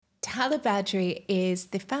Tala Badri is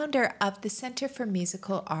the founder of the Center for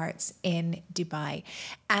Musical Arts in Dubai.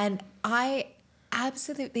 And I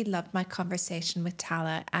absolutely loved my conversation with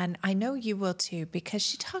Tala, and I know you will too, because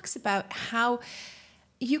she talks about how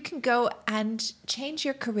you can go and change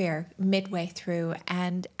your career midway through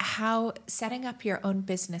and how setting up your own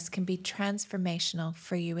business can be transformational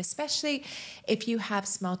for you, especially if you have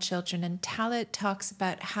small children. And Tala talks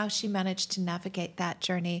about how she managed to navigate that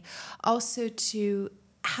journey, also to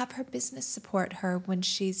have her business support her when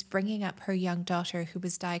she's bringing up her young daughter who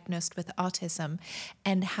was diagnosed with autism,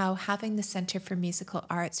 and how having the Center for Musical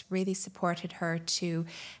Arts really supported her to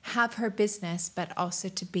have her business, but also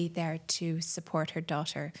to be there to support her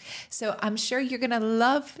daughter. So I'm sure you're going to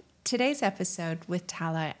love today's episode with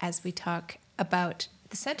Tala as we talk about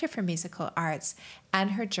the Center for Musical Arts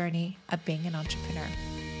and her journey of being an entrepreneur.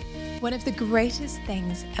 One of the greatest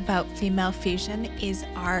things about Female Fusion is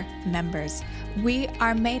our members. We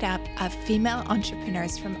are made up of female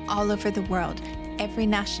entrepreneurs from all over the world, every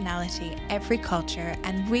nationality, every culture,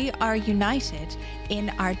 and we are united in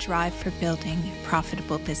our drive for building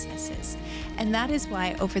profitable businesses. And that is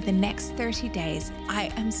why over the next 30 days,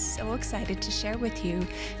 I am so excited to share with you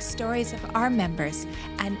stories of our members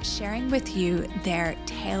and sharing with you their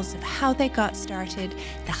tales of how they got started,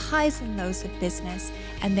 the highs and lows of business,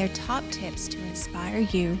 and their top tips to inspire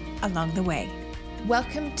you along the way.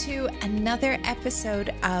 Welcome to another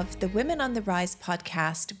episode of the Women on the Rise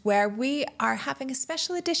podcast, where we are having a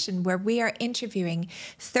special edition where we are interviewing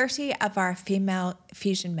 30 of our female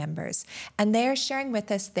fusion members, and they are sharing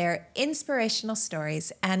with us their inspirational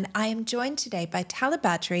stories. And I am joined today by Tala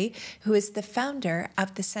Badri, who is the founder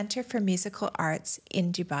of the Center for Musical Arts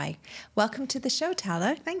in Dubai. Welcome to the show,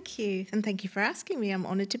 Tala. Thank you. And thank you for asking me. I'm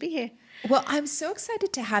honored to be here. Well, I'm so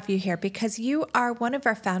excited to have you here because you are one of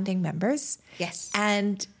our founding members. Yes.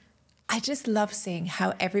 And I just love seeing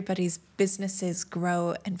how everybody's businesses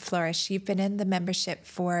grow and flourish. You've been in the membership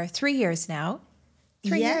for 3 years now.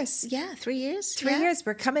 3 years. Yeah, 3 years. 3 years.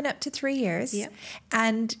 We're coming up to 3 years. Yeah.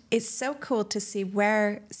 And it's so cool to see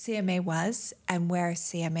where CMA was and where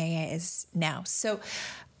CMA is now. So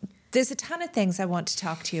there's a ton of things I want to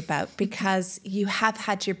talk to you about because you have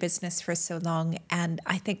had your business for so long, and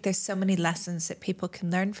I think there's so many lessons that people can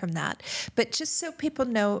learn from that. But just so people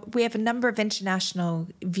know, we have a number of international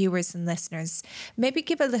viewers and listeners. Maybe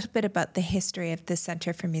give a little bit about the history of the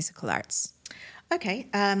Center for Musical Arts. Okay.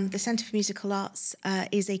 The Center for Musical Arts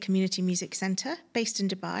is a community music centre based in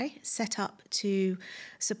Dubai, set up to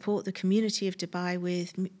support the community of Dubai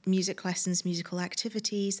with music lessons, musical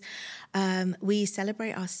activities. We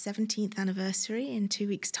celebrate our 17th anniversary in 2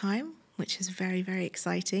 weeks' time, which is very, very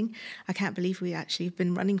exciting. I can't believe we actually have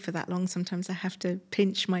been running for that long. Sometimes I have to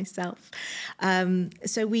pinch myself.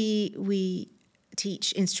 So we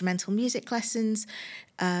teach instrumental music lessons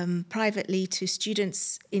privately to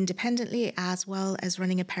students independently, as well as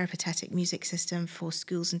running a peripatetic music system for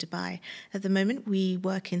schools in Dubai. At the moment, we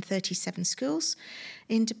work in 37 schools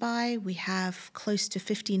in Dubai. We have close to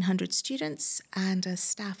 1,500 students and a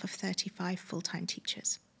staff of 35 full-time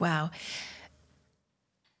teachers. Wow.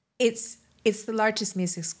 It's the largest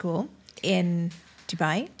music school in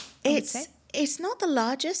Dubai, I would say. It's not the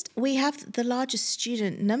largest. We have the largest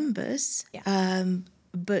student numbers,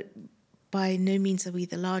 but by no means are we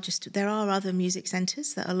the largest. There are other music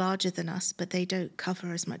centres that are larger than us, but they don't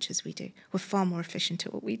cover as much as we do. We're far more efficient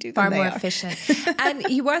at what we do than they are. Far more efficient. And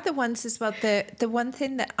you are the ones as well. The one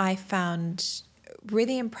thing that I found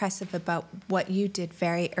really impressive about what you did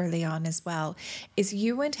very early on as well is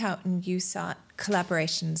you went out and you sought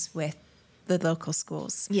collaborations with the local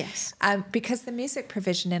schools. Yes. Because the music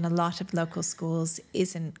provision in a lot of local schools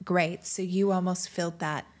isn't great. So you almost filled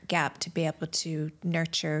that gap to be able to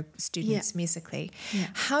nurture students musically. Yeah.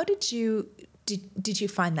 How did you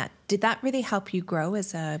find that? Did that really help you grow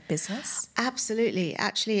as a business? Absolutely.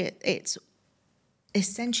 Actually, it's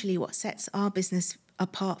essentially what sets our business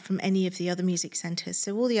apart from any of the other music centres.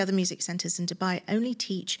 So all the other music centres in Dubai only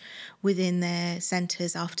teach within their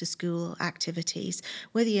centres after school activities.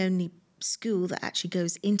 We're the only school that actually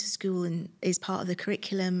goes into school and is part of the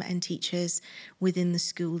curriculum and teaches within the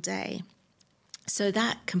school day. So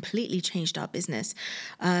that completely changed our business.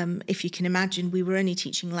 If you can imagine, we were only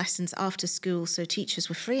teaching lessons after school, so teachers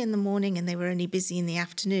were free in the morning and they were only busy in the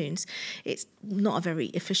afternoons. It's not a very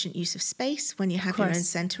efficient use of space when you have your own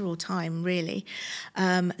centre or time, really.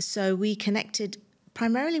 So we connected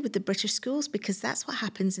primarily with the British schools, because that's what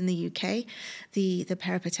happens in the UK. The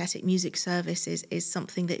peripatetic music service is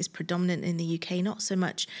something that is predominant in the UK, not so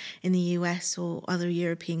much in the US or other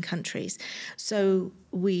European countries. So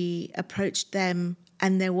we approached them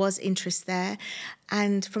and there was interest there.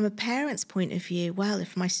 And from a parent's point of view, well,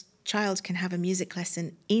 if my child can have a music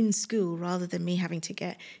lesson in school rather than me having to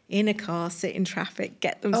get in a car, sit in traffic,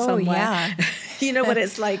 get them somewhere. Yeah. You know what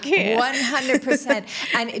it's like here. 100%.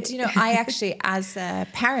 And do you know, I actually, as a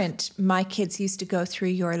parent, my kids used to go through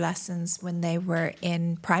your lessons when they were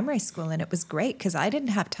in primary school, and it was great because I didn't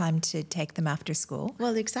have time to take them after school.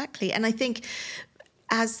 Well, exactly. And I think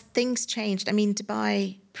as things changed, I mean,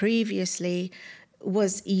 Dubai previously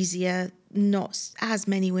was easier. Not as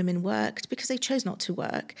many women worked because they chose not to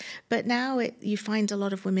work. But now you find a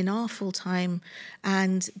lot of women are full-time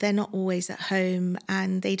and they're not always at home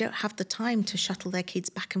and they don't have the time to shuttle their kids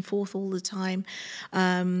back and forth all the time.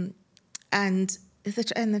 And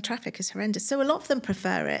the traffic is horrendous. So a lot of them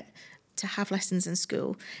prefer it to have lessons in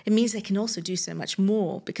school. It means they can also do so much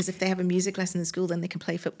more because if they have a music lesson in school, then they can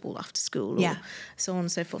play football after school or so on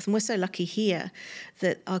and so forth. And we're so lucky here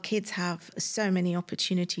that our kids have so many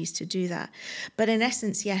opportunities to do that. But in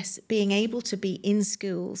essence, yes, being able to be in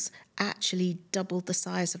schools actually doubled the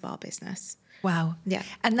size of our business. Wow. Yeah.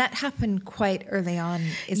 And that happened quite early on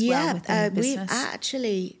as well within the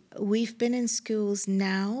business. We've been in schools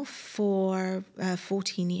now for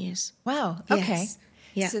 14 years. Wow. Okay. Yes.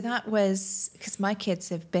 Yeah. So that was because my kids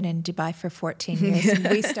have been in Dubai for 14 years. And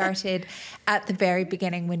we started at the very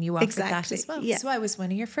beginning when you offered that as well. Yeah. So I was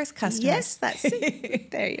one of your first customers. Yes, that's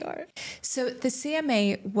it. There you are. So the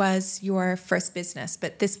CMA was your first business,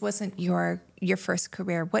 but this wasn't your first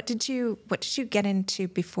career. What did you get into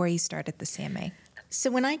before you started the CMA?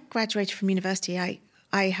 So when I graduated from university,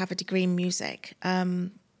 I have a degree in music.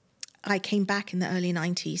 I came back in the early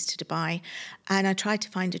 90s to Dubai and I tried to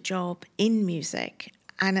find a job in music.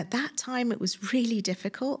 And at that time, it was really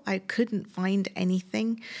difficult. I couldn't find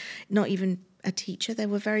anything, not even a teacher. There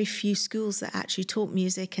were very few schools that actually taught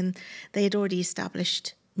music and they had already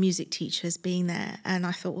established music teachers being there. And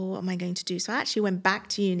I thought, well, what am I going to do? So I actually went back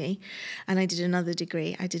to uni and I did another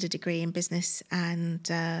degree. I did a degree in business and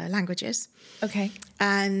languages. Okay.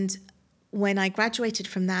 And when I graduated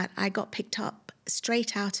from that, I got picked up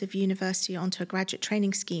straight out of university onto a graduate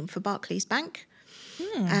training scheme for Barclays Bank.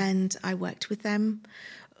 And I worked with them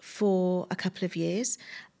for a couple of years.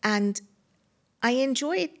 And I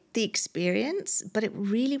enjoyed the experience, but it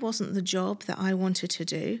really wasn't the job that I wanted to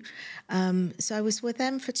do. So I was with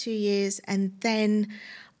them for 2 years. And then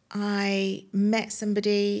I met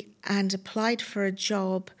somebody and applied for a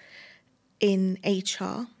job in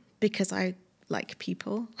HR because I like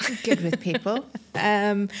people. Good with people.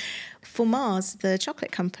 For Mars, the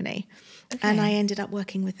chocolate company. Okay. And I ended up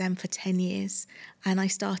working with them for 10 years. And I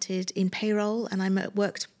started in payroll and I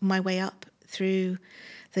worked my way up through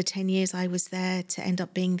the 10 years I was there to end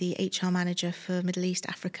up being the HR manager for Middle East,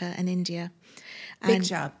 Africa and India. Big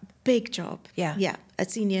job. Big job. Yeah. Yeah,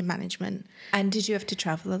 at senior management. And did you have to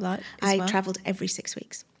travel a lot I travelled every 6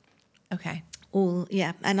 weeks. Okay.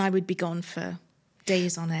 And I would be gone for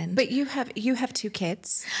days on end. But you have 2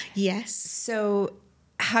 kids. Yes. So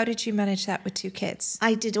how did you manage that with 2 kids?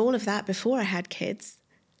 I did all of that before I had kids.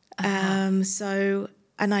 And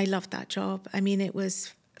I loved that job. I mean, it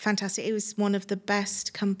was fantastic. It was one of the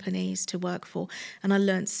best companies to work for. And I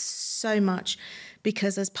learned so much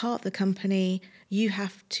because as part of the company, you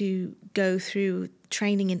have to go through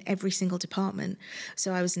training in every single department.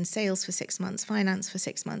 So I was in sales for 6 months, finance for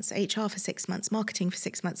 6 months, HR for 6 months, marketing for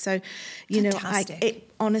 6 months. So,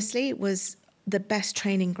 it honestly was the best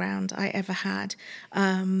training ground I ever had.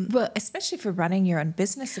 Well, especially for running your own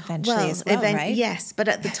business eventually as well, right? Yes, but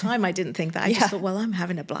at the time I didn't think that. I just thought, well, I'm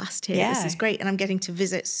having a blast here. Yeah. This is great. And I'm getting to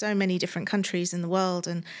visit so many different countries in the world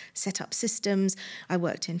and set up systems. I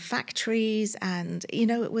worked in factories and,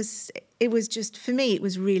 it was just, for me, it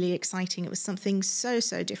was really exciting. It was something so,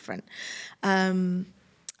 so different. And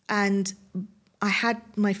I had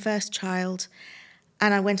my first child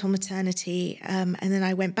and I went on maternity and then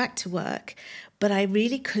I went back to work. But I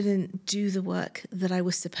really couldn't do the work that I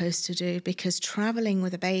was supposed to do because traveling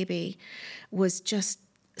with a baby was just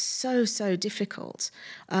so, so difficult.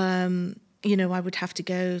 I would have to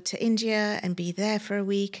go to India and be there for a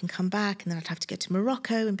week and come back. And then I'd have to go to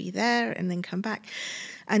Morocco and be there and then come back.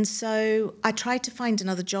 And so I tried to find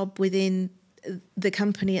another job within the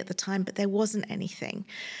company at the time, but there wasn't anything.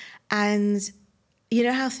 And you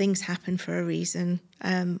know how things happen for a reason.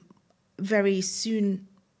 Very soon,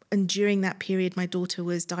 and during that period, my daughter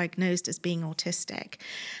was diagnosed as being autistic.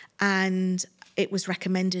 And it was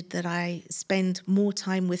recommended that I spend more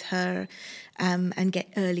time with her and get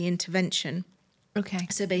early intervention. Okay.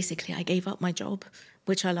 So basically, I gave up my job,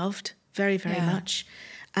 which I loved very, very much,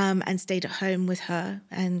 and stayed at home with her.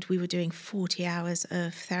 And we were doing 40 hours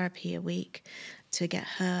of therapy a week to get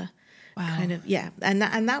her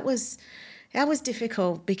And that was That was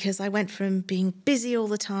difficult because I went from being busy all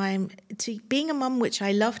the time to being a mum, which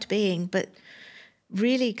I loved being, but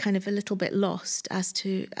really kind of a little bit lost as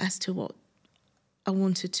to what I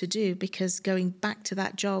wanted to do, because going back to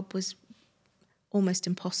that job was almost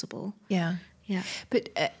impossible. Yeah. Yeah. But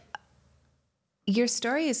your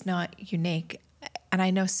story is not unique. And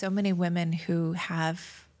I know so many women who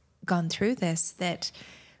have gone through this, that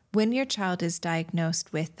when your child is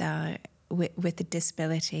diagnosed with a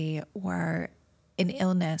disability or an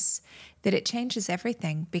illness, that it changes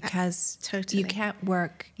everything, because Totally. you can't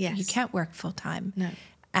work. Yes. You can't work full time. No.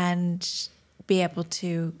 And be able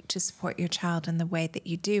to support your child in the way that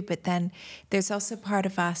you do. But then there's also part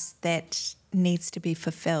of us that needs to be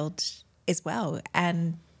fulfilled as well.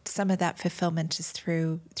 And some of that fulfillment is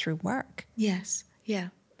through work. Yes. Yeah.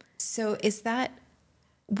 So is that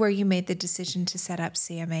where you made the decision to set up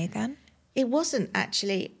CMA then? It wasn't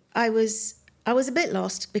actually. I was a bit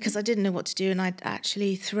lost because I didn't know what to do, and I'd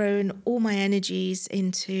actually thrown all my energies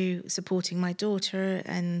into supporting my daughter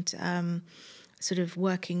and sort of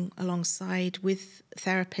working alongside with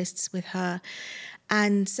therapists with her.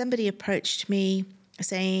 And somebody approached me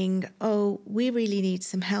saying, "Oh, we really need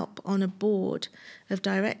some help on a board of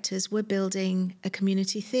directors. We're building a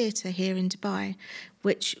community theatre here in Dubai,"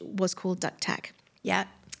 which was called Duck Tack. Yeah.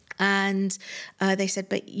 And they said,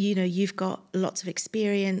 "But you've got lots of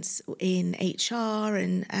experience in HR,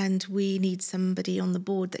 and we need somebody on the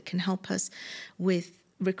board that can help us with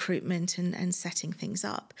recruitment and setting things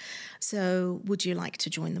up. So would you like to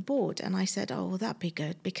join the board?" And I said, "Oh, well, that'd be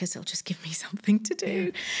good, because it'll just give me something to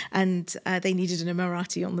do." Yeah. And they needed an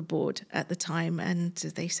Emirati on the board at the time, and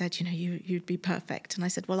they said, "You'd be perfect." And I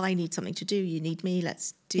said, "Well, I need something to do. You need me.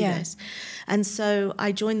 Let's do this." And so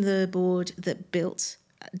I joined the board that built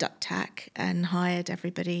Duck Tack and hired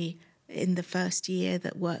everybody in the first year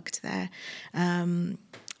that worked there.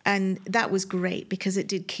 And that was great, because it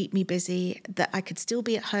did keep me busy, that I could still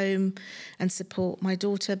be at home and support my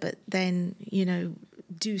daughter, but then,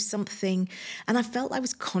 do something. And I felt I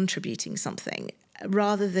was contributing something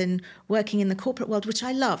rather than working in the corporate world, which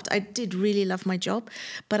I loved. I did really love my job,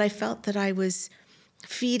 but I felt that I was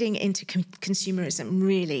feeding into consumerism,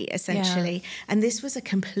 really, essentially. Yeah. And this was a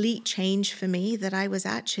complete change for me, that I was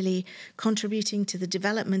actually contributing to the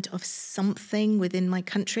development of something within my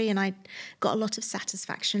country, and I got a lot of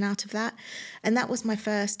satisfaction out of that. And that was my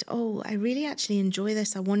first, I really actually enjoy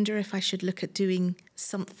this. I wonder if I should look at doing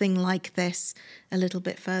something like this a little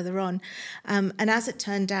bit further on. And as it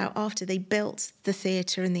turned out, after they built the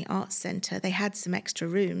theatre and the arts centre, they had some extra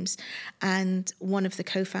rooms. And one of the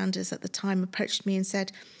co-founders at the time approached me and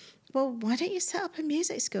said, "Well, why don't you set up a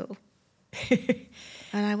music school?"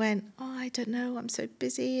 And I went, "I don't know, I'm so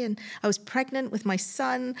busy." And I was pregnant with my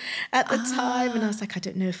son at the time. And I was like, I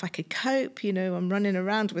don't know if I could cope. I'm running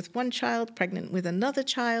around with one child, pregnant with another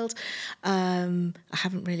child. I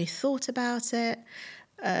haven't really thought about it.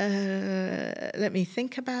 Let me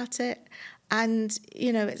think about it. And,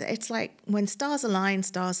 it's like when stars align,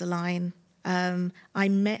 stars align. I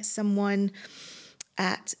met someone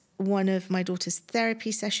at one of my daughter's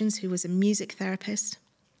therapy sessions who was a music therapist,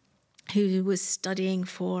 who was studying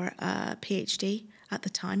for a PhD at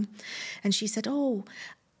the time. And she said, "Oh,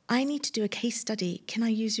 I need to do a case study. Can I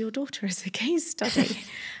use your daughter as a case study?"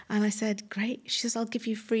 And I said, "Great." She says, "I'll give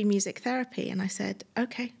you free music therapy." And I said,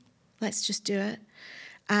 "Okay, let's just do it."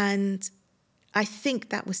 And I think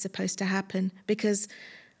that was supposed to happen, because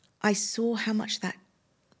I saw how much that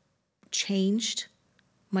changed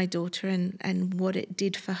my daughter and what it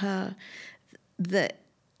did for her, that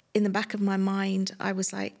in the back of my mind, I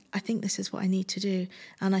was like, I think this is what I need to do.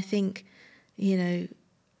 And I think,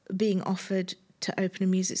 being offered to open a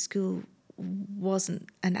music school wasn't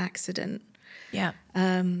an accident. Yeah.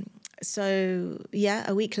 So,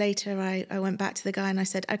 a week later, I went back to the guy and I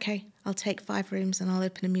said, "Okay, I'll take 5 rooms and I'll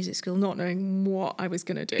open a music school," not knowing what I was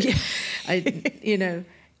going to do. Yeah.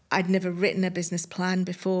 I'd never written a business plan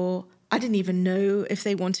before. I didn't even know if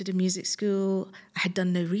they wanted a music school. I had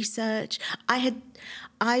done no research.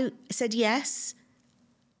 I said yes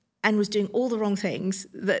and was doing all the wrong things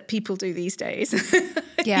that people do these days.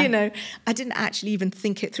 Yeah. I didn't actually even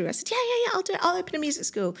think it through. I said, yeah, I'll do it. I'll open a music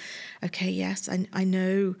school. Okay, yes, I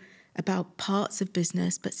know about parts of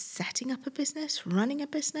business, but setting up a business, running a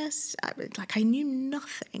business, I knew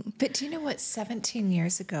nothing. But do you know what? 17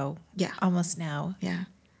 years ago, almost now,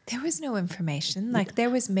 there was no information. There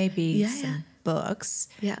was maybe some books.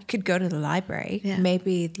 Yeah. You could go to the library,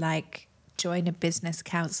 maybe join a business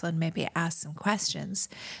council and maybe ask some questions.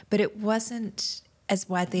 But it wasn't as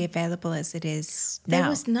widely available as it is now. There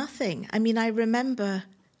was nothing. I mean, I remember,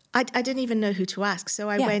 I didn't even know who to ask. So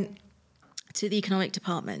I went to the economic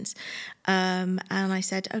department. And I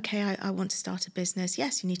said, okay, I want to start a business.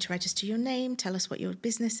 Yes, you need to register your name, tell us what your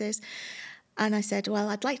business is. And I said, well,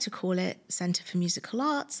 I'd like to call it Centre for Musical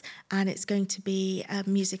Arts, and it's going to be a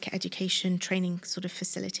music education training sort of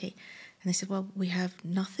facility. And they said, well, we have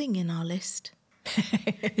nothing in our list.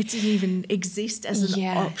 It didn't even exist as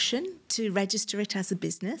an option to register it as a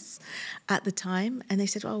business at the time. And they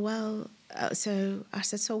said, so I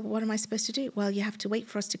said, so what am I supposed to do? Well, you have to wait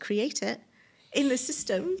for us to create it in the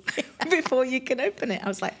system before you can open it. I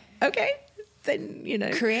was like, okay, then,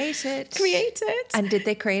 Create it. And did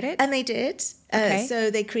they create it? And they did. Okay.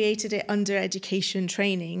 So they created it under education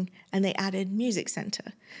training, and they added music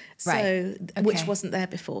centre. So, Right. Okay. Which wasn't there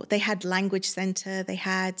before. They had language centre. They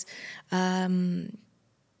had, I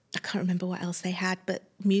can't remember what else they had, but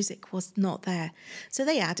music was not there. So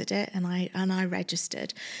they added it, and I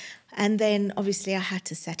registered. And then obviously I had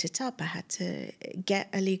to set it up. I had to get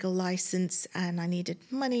a legal license, and I needed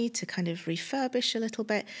money to kind of refurbish a little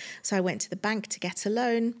bit. So I went to the bank to get a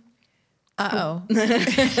loan. Uh-oh.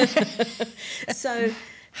 So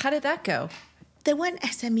How did that go? there weren't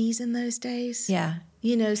SMEs in those days. Yeah.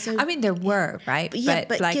 So I mean, there were, right?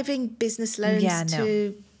 but giving business loans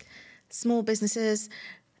to small businesses,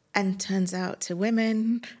 and turns out to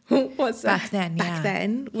women was Back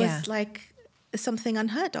then was like something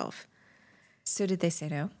unheard of. So did they say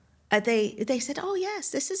no? They said, oh yes,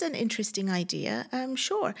 this is an interesting idea.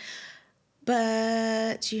 Sure,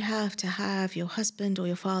 but you have to have your husband or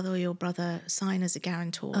your father or your brother sign as a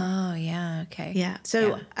guarantor. Oh, yeah. Okay. Yeah.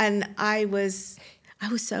 So, and I was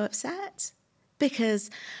so upset because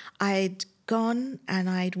I'd gone and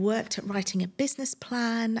I'd worked at writing a business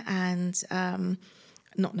plan, and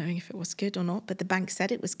not knowing if it was good or not, but the bank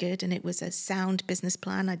said it was good, and it was a sound business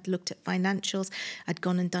plan. I'd looked at financials. I'd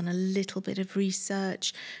gone and done a little bit of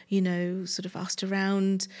research, sort of asked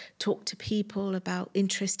around, talked to people about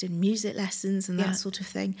interest in music lessons and that sort of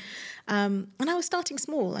thing. And I was starting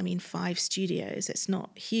small. I mean, 5 studios. It's not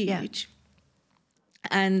huge.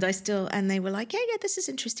 And they were like, yeah, this is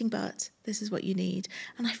interesting, but this is what you need.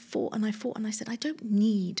 And I fought and I said, I don't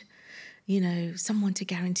need, someone to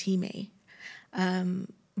guarantee me.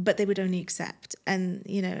 But they would only accept. And,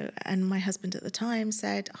 and my husband at the time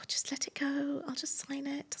said, oh, just let it go. I'll just sign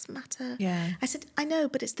it. It doesn't matter. Yeah. I said, I know,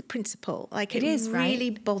 but it's the principle. Like, it is really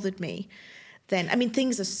bothered me then. I mean,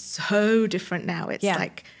 things are so different now. It's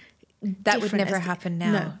like... That would never happen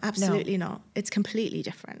now. No, absolutely not. It's completely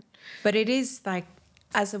different. But it is like,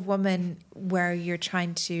 as a woman where you're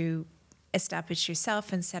trying to establish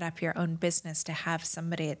yourself and set up your own business, to have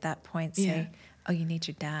somebody at that point say, oh, you need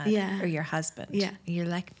your dad or your husband. Yeah. And you're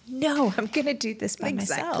like, no, I'm going to do this by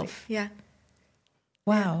myself. Yeah.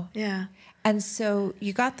 Wow. Yeah. And so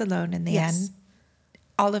you got the loan in the end.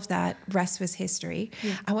 All of that, rest was history.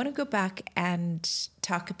 Yeah. I want to go back and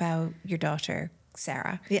talk about your daughter,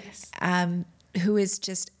 Sarah. Yes. Who is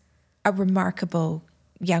just a remarkable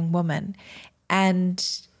young woman. And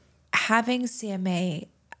having CMA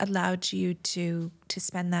allowed you to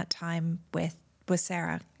spend that time with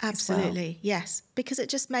Sarah. Absolutely, yes. Because it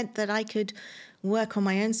just meant that I could work on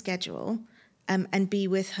my own schedule and be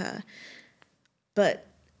with her. But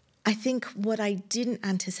I think what I didn't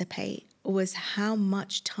anticipate was how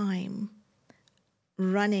much time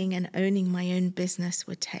running and owning my own business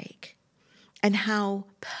would take, and how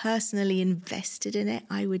personally invested in it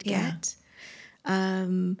I would get.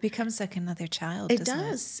 Becomes like another child. It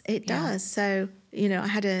does. It does. So, I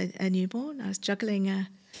had a newborn. I was juggling a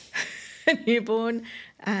newborn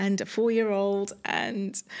and a 4-year-old,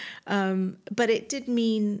 and but it did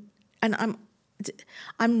mean, and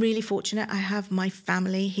I'm really fortunate. I have my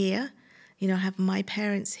family here. I have my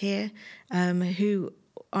parents here who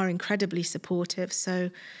are incredibly supportive. So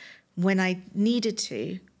when I needed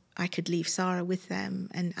to, I could leave Sarah with them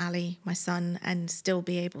and Ali, my son, and still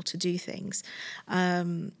be able to do things.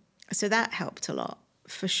 So that helped a lot,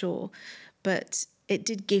 for sure. But it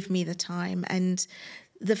did give me the time. And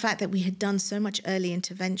the fact that we had done so much early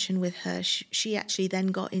intervention with her, she actually then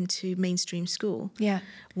got into mainstream school,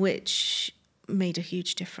 which made a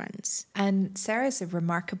huge difference. And Sarah's a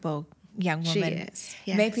remarkable young woman. She is,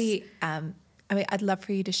 yes. Maybe, I'd love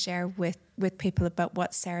for you to share with people about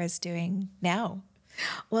what Sarah's doing now.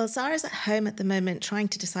 Well, Sarah's at home at the moment trying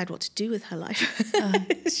to decide what to do with her life.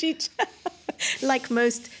 She, like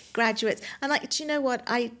most graduates. And do you know what?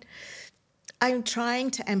 I'm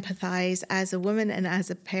trying to empathize as a woman and as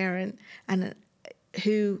a parent, and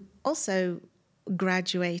who also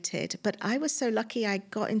graduated, but I was so lucky. I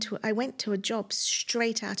went to a job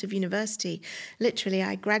straight out of university. Literally,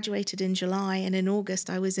 I graduated in July, and in August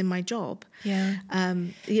I was in my job. Yeah.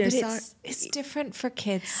 But it's different for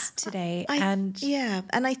kids today. And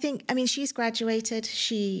I think, I mean, she's graduated.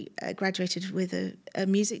 She graduated with a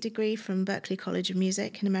music degree from Berklee College of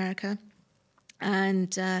Music in America.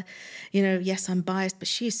 And, yes, I'm biased, but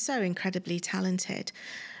she is so incredibly talented.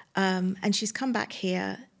 And she's come back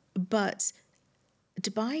here, but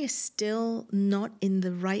Dubai is still not in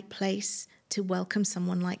the right place to welcome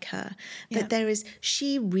someone like her. Yeah. That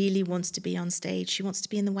she really wants to be on stage. She wants to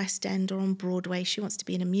be in the West End or on Broadway. She wants to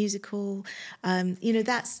be in a musical.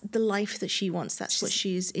 That's the life that she wants. She's what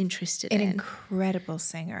she's interested in. An incredible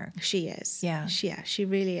singer. She is. Yeah. She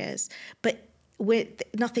really is. But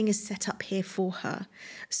nothing is set up here for her.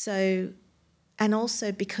 So, and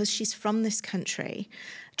also because she's from this country,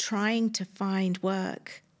 trying to find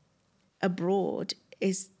work abroad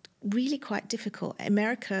is really quite difficult.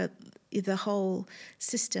 America, the whole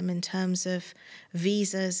system in terms of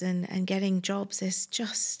visas and getting jobs is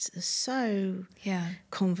just so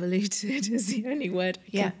convoluted is the only word I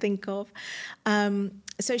can think of.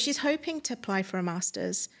 So she's hoping to apply for a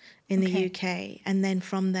master's in the UK, and then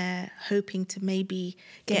from there hoping to maybe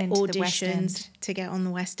get auditioned to get on the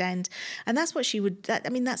West End. And that's what she would,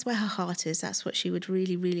 that's where her heart is. That's what she would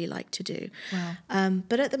really, really like to do. Wow.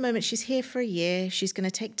 But at the moment, she's here for a year. She's going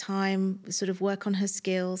to take time, sort of work on her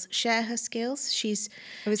skills, share her skills.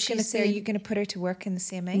 I was going to say, are you going to put her to work in the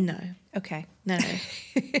CMA? No. Okay. No.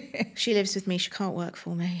 She lives with me. She can't work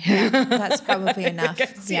for me. Yeah, that's probably enough.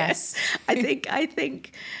 Yes. I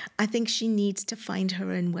think she needs to find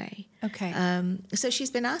her own way. Okay. So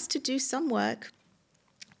she's been asked to do some work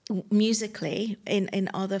musically in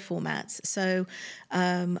other formats. So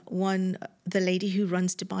the lady who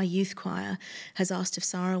runs Dubai Youth Choir has asked if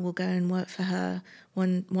Sarah will go and work for her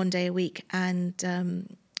one day a week and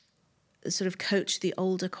sort of coach the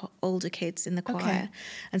older kids in the choir. Okay.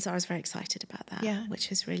 And Sarah's very excited about that,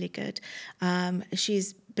 which is really good.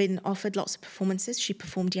 She's been offered lots of performances. She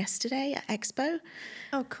performed yesterday at Expo.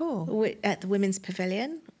 Oh, cool. At the Women's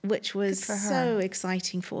Pavilion, which was so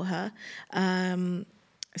exciting for her.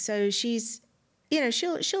 So she's,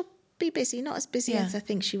 she'll be busy, not as busy as I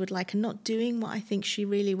think she would like, and not doing what I think she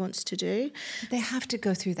really wants to do. They have to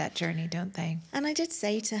go through that journey, don't they? And I did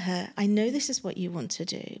say to her, I know this is what you want to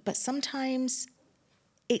do, but sometimes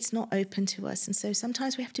it's not open to us. And so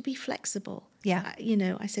sometimes we have to be flexible. Yeah.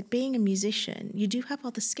 I said, being a musician, you do have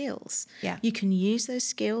other skills. Yeah. You can use those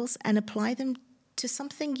skills and apply them to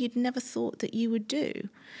something you'd never thought that you would do.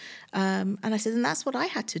 And I said, and that's what I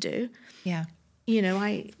had to do. Yeah.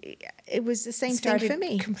 It was the same thing for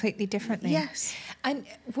me. Completely differently. Yes. And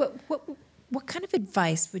what kind of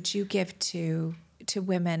advice would you give to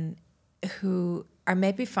women who are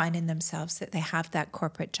maybe finding themselves that they have that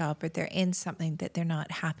corporate job or they're in something that they're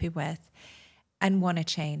not happy with and want to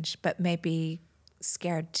change, but maybe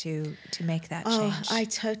scared to make that change? Oh, I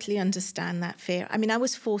totally understand that fear. I mean, I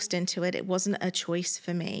was forced into it. It wasn't a choice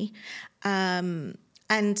for me. And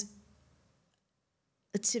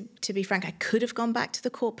to be frank, I could have gone back to the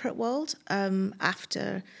corporate world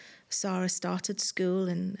after Sarah started school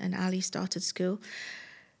and Ali started school.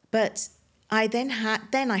 But I then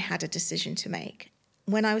had a decision to make.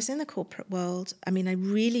 When I was in the corporate world, I mean, I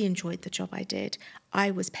really enjoyed the job I did.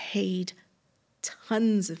 I was paid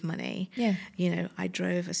tons of money. Yeah. I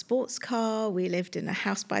drove a sports car. We lived in a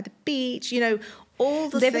house by the beach. All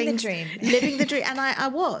the living things. The dream. Living the dream. And I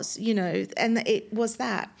was, and it was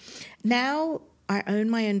that. Now I own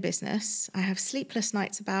my own business. I have sleepless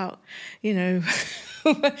nights about,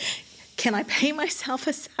 can I pay myself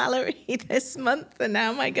a salary this month? And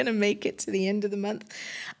how am I going to make it to the end of the month?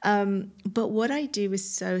 But what I do is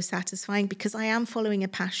so satisfying because I am following a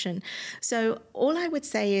passion. So all I would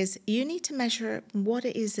say is you need to measure what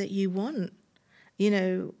it is that you want,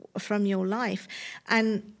 from your life.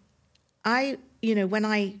 And when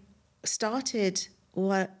I started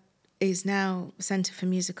what is now Centre for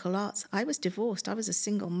Musical Arts, I was divorced. I was a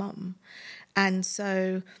single mum. And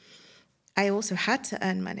so I also had to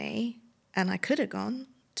earn money, and I could have gone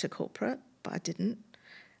to corporate, but I didn't,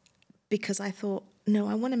 because I thought, no,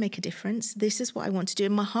 I want to make a difference. This is what I want to do.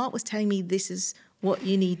 And my heart was telling me this is what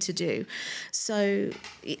you need to do. So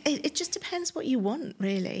it just depends what you want,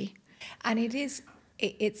 really. And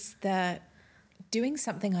it's the doing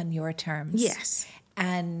something on your terms. Yes.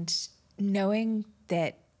 And knowing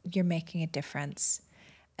that you're making a difference.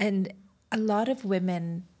 And a lot of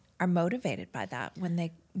women are motivated by that when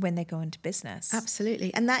they go into business.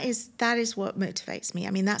 Absolutely. And that is what motivates me.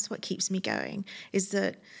 I mean, that's what keeps me going, is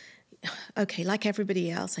that okay, like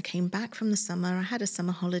everybody else, I came back from the summer. I had a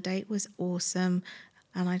summer holiday. It was awesome.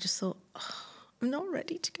 And I just thought, oh, I'm not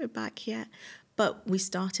ready to go back yet. But we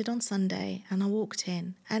started on Sunday and I walked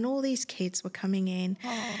in and all these kids were coming in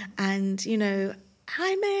and, you know,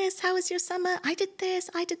 hi, miss, how was your summer? I did this,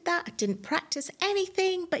 I did that. I didn't practice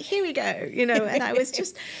anything, but here we go, you know. And I was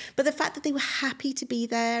just, but the fact that they were happy to be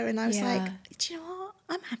there, and I was like, do you know what?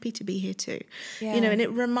 I'm happy to be here too. Yeah. You know, and it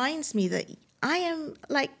reminds me that I am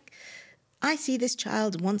like, I see this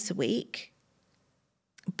child once a week,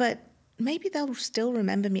 but maybe they'll still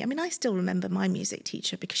remember me. I mean, I still remember my music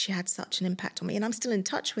teacher because she had such an impact on me, and I'm still in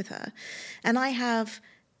touch with her. And I have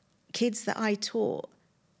kids that I taught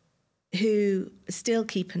who still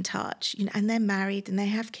keep in touch, you know, and they're married and they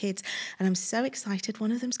have kids, and I'm so excited.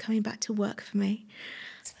 One of them's coming back to work for me.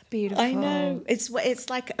 Isn't that beautiful? I know. It's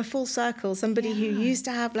like a full circle. Somebody who used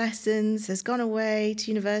to have lessons has gone away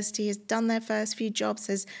to university, has done their first few jobs,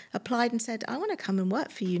 has applied and said, I want to come and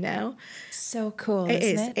work for you now. So cool, It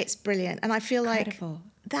isn't it? It's brilliant. And I feel Incredible.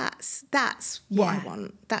 like that's what I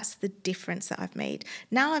want. That's the difference that I've made.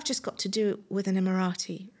 Now I've just got to do it with an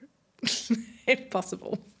Emirati, if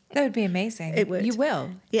possible. That would be amazing. It would. You will.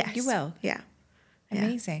 Yes. You will. Yeah.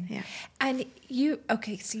 Amazing. Yeah. And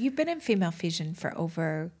so you've been in Female Fusion for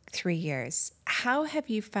over 3 years. How have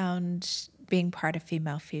you found being part of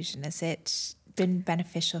Female Fusion? Has it been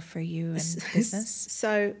beneficial for you in business?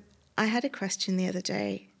 So I had a question the other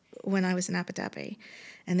day when I was in Abu Dhabi,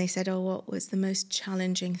 and they said, oh, what was the most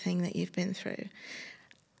challenging thing that you've been through?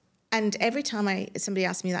 And every time somebody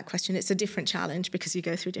asks me that question, it's a different challenge because you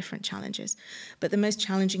go through different challenges. But the most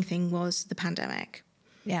challenging thing was the pandemic.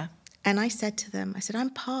 Yeah. And I said to them, I said,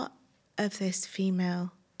 I'm part of this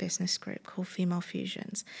female business group called Female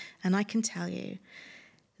Fusions. And I can tell you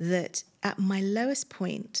that at my lowest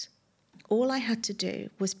point, all I had to do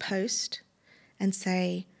was post and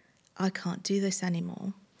say, I can't do this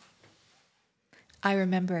anymore. I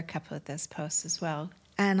remember a couple of those posts as well.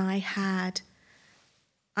 And I can't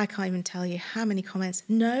even tell you how many comments.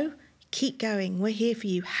 No, keep going. We're here for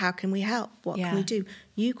you. How can we help? What can we do?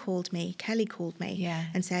 You called me. Kelly called me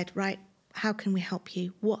and said, right, how can we help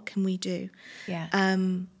you? What can we do? Yeah.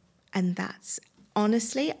 And that's,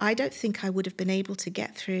 honestly, I don't think I would have been able to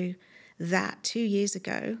get through that 2 years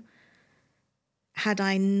ago had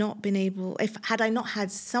I not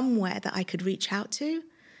had somewhere that I could reach out to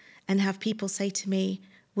and have people say to me,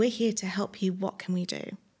 we're here to help you. What can we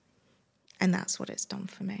do? And that's what it's done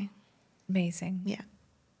for me. Amazing. Yeah.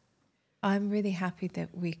 I'm really happy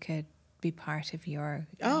that we could be part of your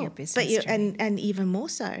business but journey. and even more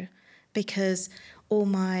so because all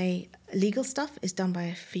my legal stuff is done by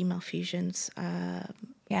a Female Fusions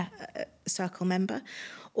circle member.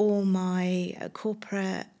 All my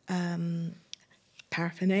corporate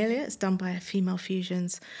paraphernalia is done by a Female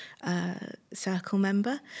Fusions circle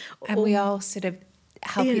member. And we all sort of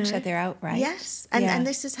help each other out, right? Yes. And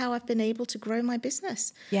this is how I've been able to grow my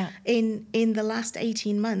business. Yeah. In the last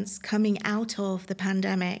 18 months, coming out of the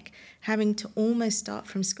pandemic, having to almost start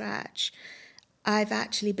from scratch, I've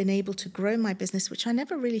actually been able to grow my business, which I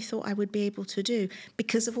never really thought I would be able to do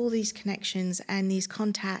because of all these connections and these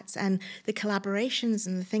contacts and the collaborations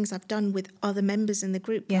and the things I've done with other members in the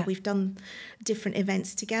group where we've done different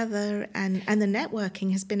events together, and the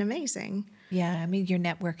networking has been amazing. Yeah, I mean, your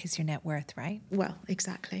network is your net worth, right? Well,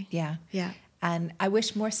 exactly. Yeah. Yeah. And I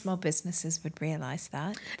wish more small businesses would realize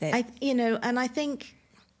that.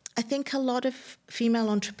 I think a lot of female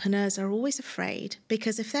entrepreneurs are always afraid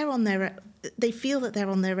because if they feel that they're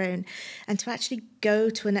on their own, and to actually go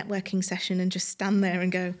to a networking session and just stand there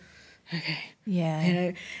and go, okay. Yeah. You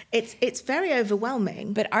know, it's very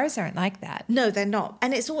overwhelming. But ours aren't like that. No, they're not.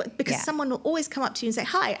 And it's all because someone will always come up to you and say,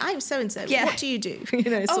 hi, I'm so-and-so. Yeah. What do you do? You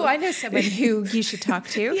know, I know someone who you should talk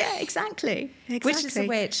to. Yeah, exactly. Which is the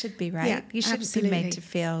way it should be, right? Yeah, you shouldn't be made to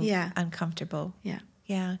feel uncomfortable. Yeah.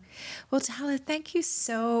 Yeah. Well, Tala, thank you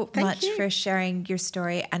so much for sharing your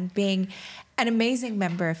story and being an amazing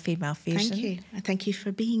member of Female Fusion. Thank you. And thank you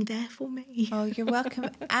for being there for me. Oh, you're welcome.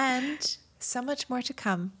 And so much more to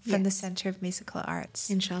come from the Centre of Musical Arts.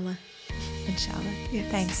 Inshallah. Inshallah.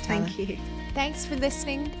 Yes. Thanks, Tala. Thank you. Thanks for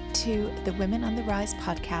listening to the Women on the Rise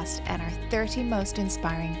podcast and our 30 most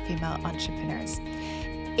inspiring female entrepreneurs.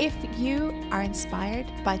 If you are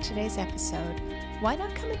inspired by today's episode, why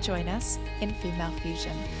not come and join us in Female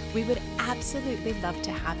Fusion? We would absolutely love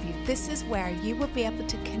to have you. This is where you will be able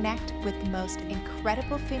to connect with the most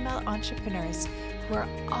incredible female entrepreneurs who are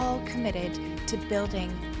all committed to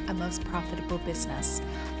building a most profitable business.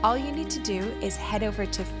 All you need to do is head over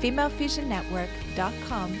to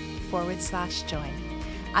femalefusionnetwork.com/join.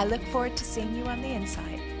 I look forward to seeing you on the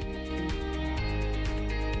inside.